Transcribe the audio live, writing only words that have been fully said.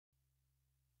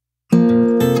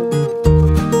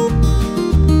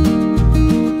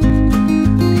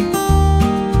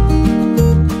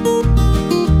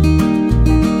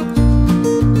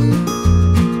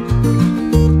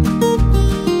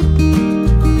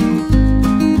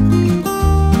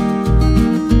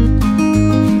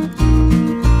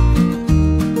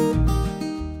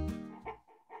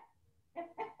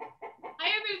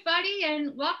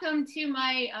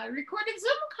my recorded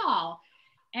Zoom call.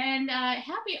 And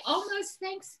happy almost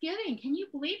Thanksgiving. Can you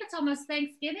believe it's almost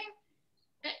Thanksgiving?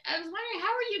 I was wondering, how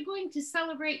are you going to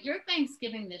celebrate your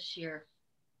Thanksgiving this year?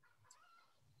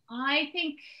 I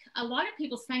think a lot of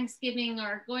people's Thanksgiving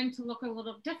are going to look a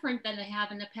little different than they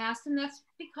have in the past, and that's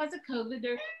because of COVID.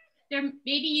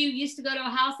 Maybe you used to go to a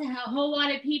house that had a whole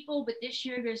lot of people, but this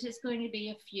year there's just going to be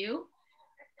a few.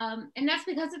 And that's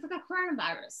because of the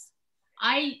coronavirus.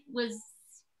 I was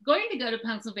going to go to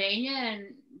Pennsylvania,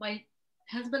 and my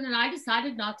husband and I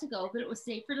decided not to go, but it was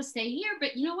safer to stay here.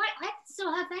 But you know what? I can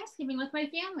still have Thanksgiving with my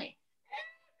family.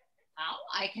 Well,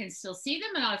 I can still see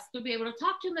them, and I'll still be able to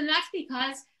talk to them, and that's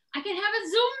because I can have a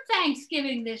Zoom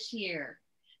Thanksgiving this year.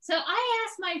 So I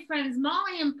asked my friends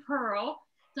Molly and Pearl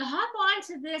to hop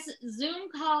onto this Zoom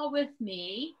call with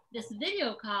me, this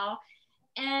video call,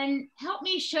 and help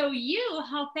me show you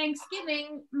how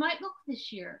Thanksgiving might look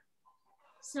this year.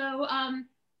 So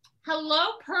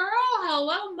hello, Pearl.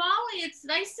 Hello, Molly. It's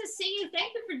nice to see you.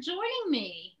 Thank you for joining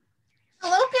me.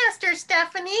 Hello, Pastor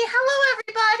Stephanie. Hello,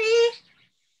 everybody.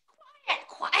 Quiet,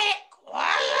 quiet,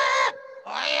 quiet,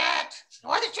 quiet.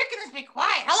 Or the chickens be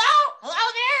quiet. Hello? Hello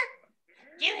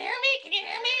there? Do you hear me? Can you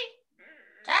hear me?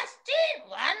 Testing.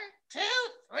 1, 2,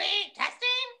 3.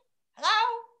 Testing. Hello?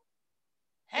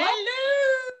 Hello?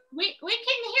 We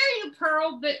can hear you,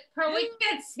 Pearl, but Pearl, we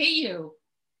can't see you.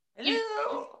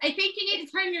 Hello? I think you need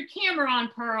to turn your camera on,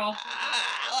 Pearl. Well,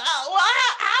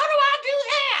 how do I do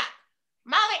that?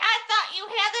 Molly, I thought you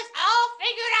had this all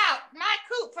figured out. My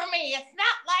coop for me. It's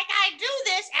not like I do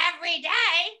this every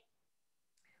day.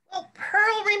 Well,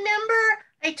 Pearl, remember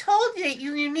I told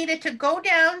you you needed to go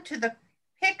down to the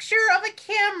picture of a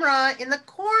camera in the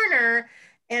corner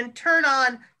and turn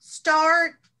on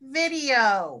Start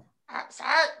Video.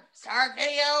 Start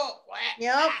video? What?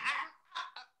 Yep.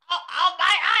 Oh my,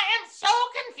 I am so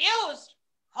confused.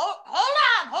 Hold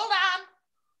on.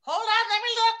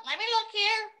 Let me look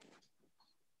here.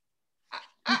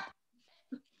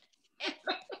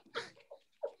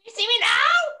 You see me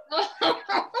now?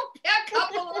 Back up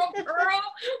a little, Pearl.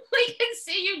 We can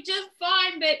see you just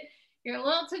fine, but you're a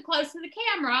little too close to the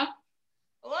camera.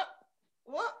 What?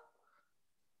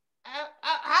 How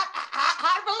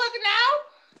do I look now?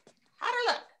 How do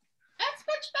I look? That's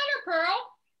much better, Pearl.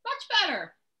 Much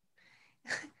better.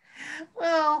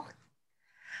 Well,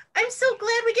 I'm so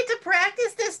glad we get to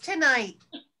practice this tonight.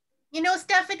 You know,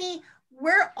 Stephanie,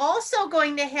 we're also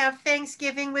going to have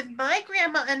Thanksgiving with my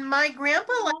grandma and my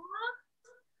grandpa.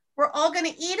 We're all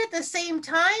going to eat at the same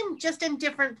time, just in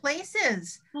different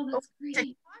places. Oh, that's great. To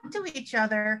talk to each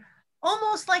other,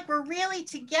 almost like we're really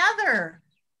together.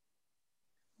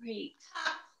 Great.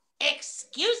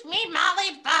 Excuse me,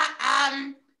 Molly,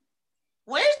 but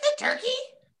where's the turkey?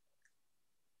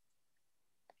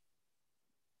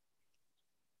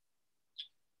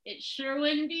 It sure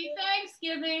wouldn't be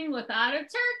Thanksgiving without a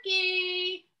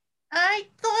turkey. I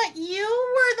thought you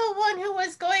were the one who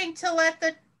was going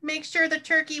to make sure the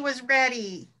turkey was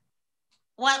ready.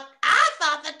 Well, I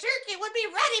thought the turkey would be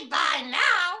ready by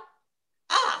now.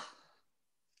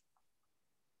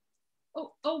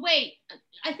 Oh, wait.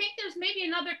 I think there's maybe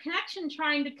another connection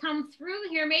trying to come through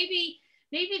here. Maybe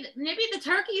the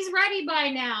turkey's ready by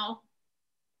now.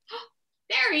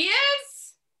 There he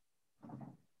is.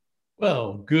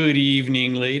 Well, good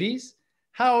evening, ladies.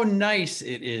 How nice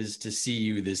it is to see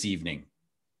you this evening.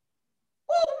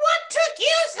 Well, what took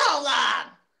you so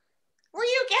long? Were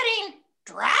you getting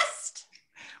dressed?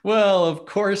 Well, of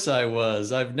course I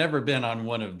was. I've never been on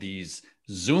one of these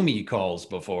Zoomy calls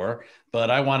before, but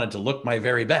I wanted to look my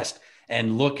very best.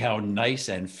 And look how nice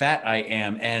and fat I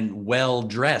am and well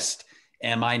dressed.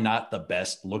 Am I not the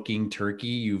best looking turkey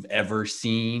you've ever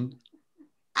seen?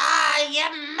 You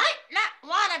might not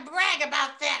want to brag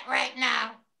about that right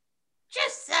now.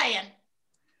 Just saying.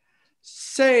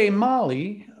 Say,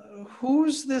 Molly,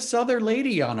 who's this other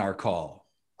lady on our call?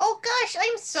 Oh gosh,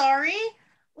 I'm sorry.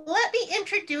 Let me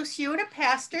introduce you to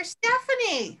Pastor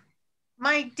Stephanie.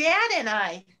 My dad and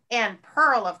I, and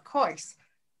Pearl, of course,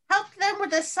 helped them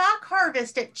with the sock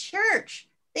harvest at church.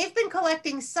 They've been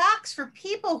collecting socks for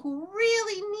people who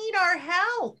really need our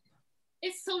help.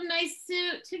 It's so nice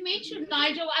to meet you,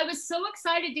 Nigel. I was so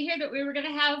excited to hear that we were going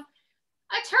to have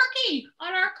a turkey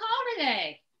on our call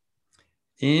today.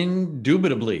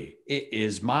 Indubitably. It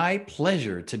is my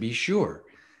pleasure, to be sure.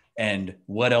 And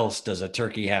what else does a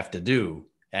turkey have to do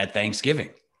at Thanksgiving?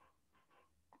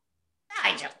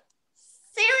 Nigel,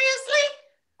 seriously?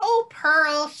 Oh,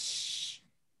 Pearl, shh.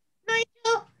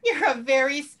 Nigel, you're a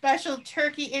very special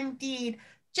turkey indeed.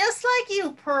 Just like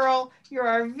you, Pearl, you're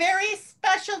our very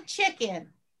special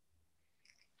chicken.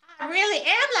 I really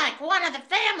am like one of the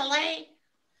family.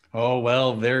 Oh,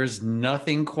 well, there's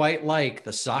nothing quite like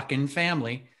the Sokken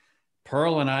family.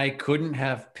 Pearl and I couldn't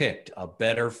have picked a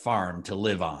better farm to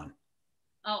live on.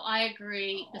 Oh, I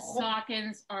agree. The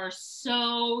Sockens are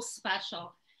so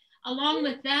special. Along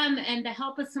with them and the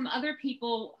help of some other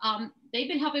people, they've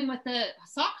been helping with the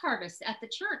sock harvest at the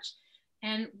church.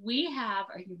 And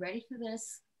are you ready for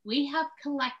this? We have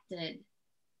collected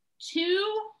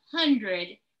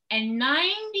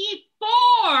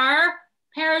 294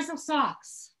 pairs of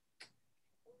socks.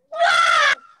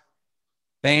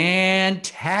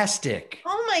 Fantastic.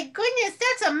 Oh my goodness,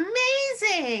 that's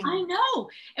amazing. I know.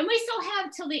 And we still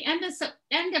have till the end of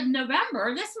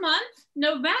November, this month,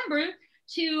 November,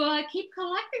 to keep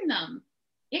collecting them.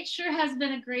 It sure has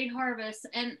been a great harvest.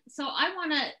 And so I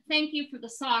want to thank you for the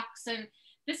socks. And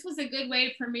this was a good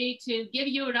way for me to give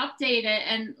you an update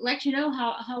and let you know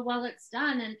how well it's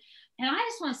done. And I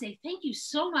just want to say thank you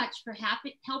so much for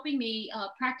helping me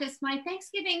practice my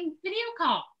Thanksgiving video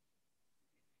call.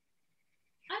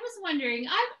 I was wondering,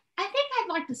 I think I'd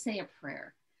like to say a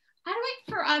prayer. I'd like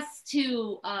for us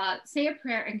to say a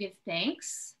prayer and give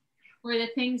thanks for the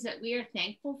things that we are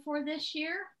thankful for this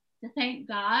year, to thank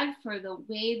God for the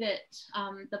way that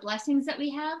the blessings that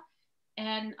we have.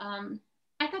 And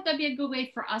I thought that'd be a good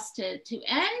way for us to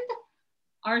end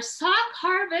our sock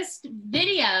harvest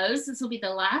videos. This will be the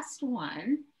last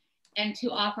one, and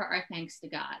to offer our thanks to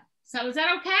God. So is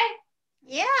that okay?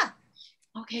 Yeah.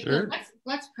 Okay, sure. Good.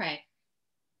 Let's pray.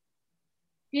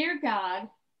 Dear God,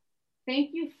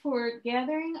 thank you for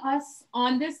gathering us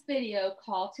on this video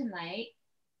call tonight.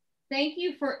 Thank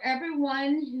you for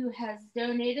everyone who has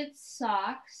donated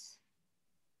socks.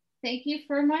 Thank you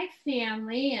for my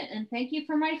family, and thank you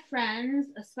for my friends,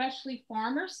 especially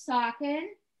Farmer Sokken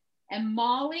and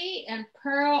Molly and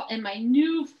Pearl and my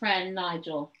new friend,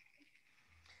 Nigel.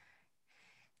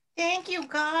 Thank you,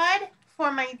 God,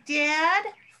 for my dad,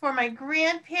 for my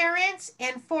grandparents,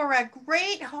 and for a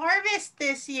great harvest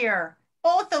this year,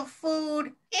 both of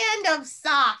food and of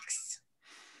socks.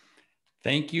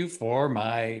 Thank you for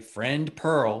my friend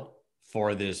Pearl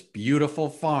for this beautiful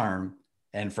farm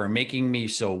and for making me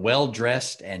so well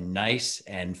dressed and nice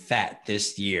and fat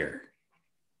this year.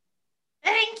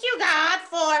 Thank you, God,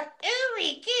 for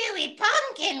ooey gooey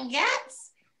pumpkin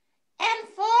guts, and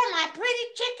for my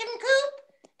pretty chicken coop,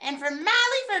 and for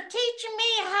Molly for teaching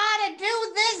me how to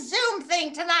do this Zoom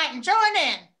thing tonight and join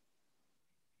in.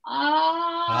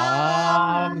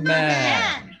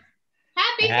 Amen.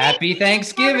 Happy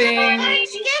Thanksgiving.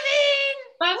 Thanksgiving!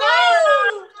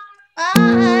 Bye-bye.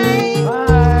 Bye.